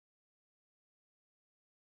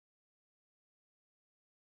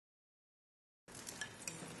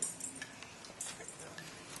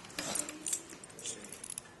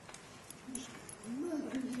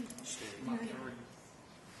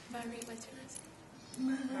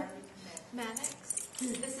Maddox.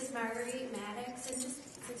 This is Maugarite, Maddox, and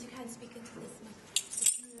just since you kind of speak into this mic.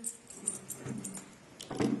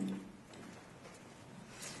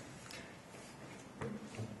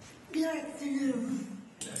 Good afternoon.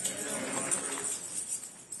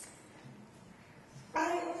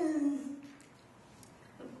 I am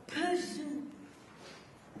a person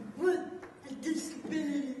with a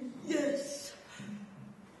disability, yes,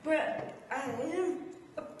 but I am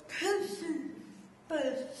a person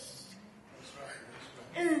first. That's right.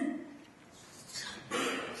 And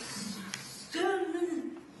so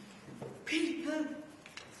many people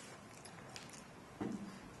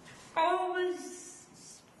always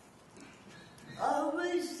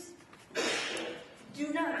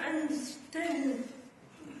do not understand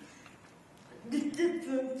the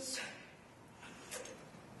difference.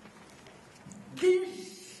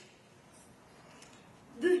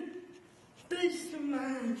 The face of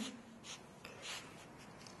mine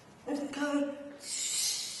is called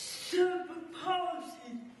cerebral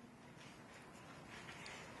palsy.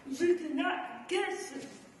 You cannot guess it.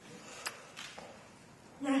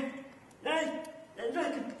 Like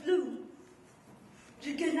a flu.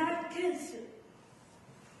 You cannot guess it.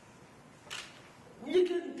 You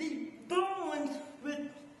can be born with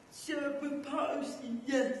cerebral palsy,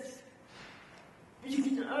 yes. You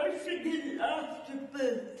can also get it after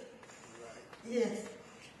birth. Right. Yes.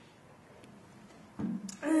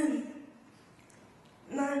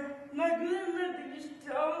 My grandmother used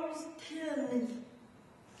to always tell me,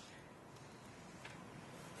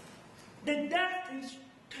 the doctors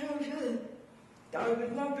told her that I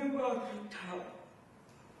would not be walking tall.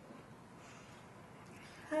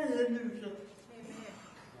 Hallelujah.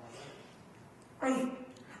 Amen.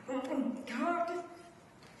 I'm talking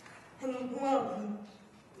and I'm walking.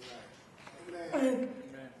 Right. And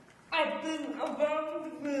I've been around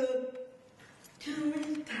the world too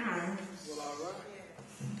many times. Well, all right.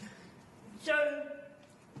 So,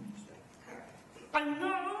 I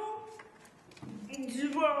know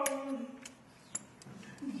Jerome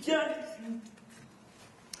Jackson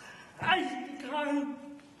has become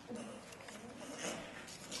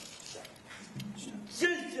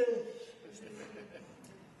Jesus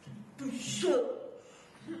for sure.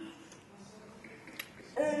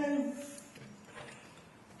 And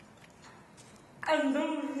I've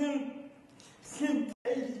known him since the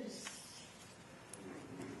 80s.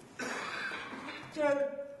 So,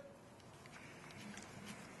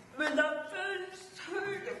 when I first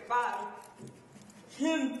heard about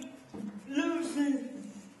him losing,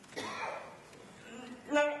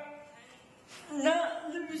 not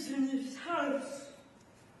losing his house,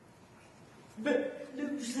 but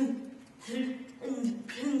losing his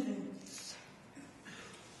independence,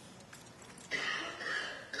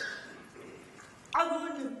 I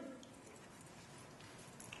wanted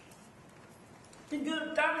to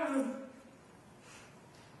go down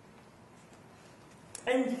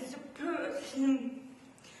and support him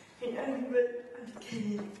in every way I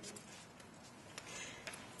can.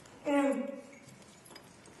 And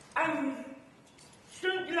I'm so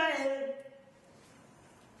glad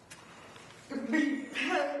to be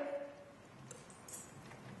part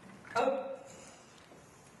of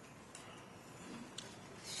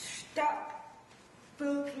Stop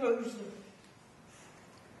Foreclosure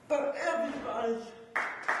for everybody.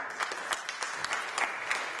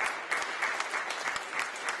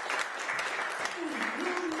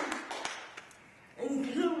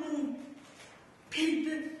 Including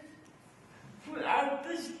people without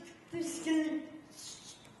physical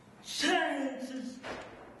sciences.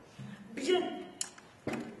 Because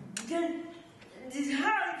this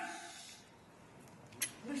house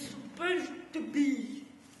was supposed to be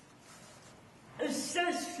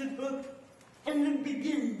accessible in the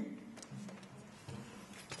beginning.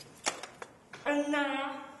 And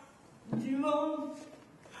now, Jerome,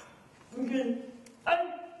 because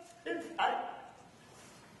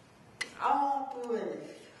all the way.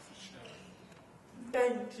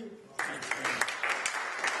 Thank you.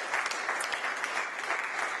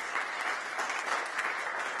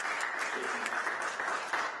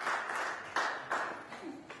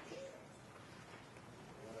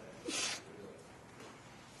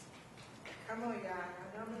 Come on, y'all. I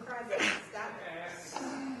know I'm gonna cry, but stop.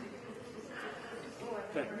 Come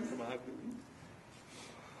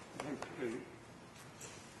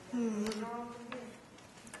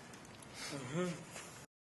on.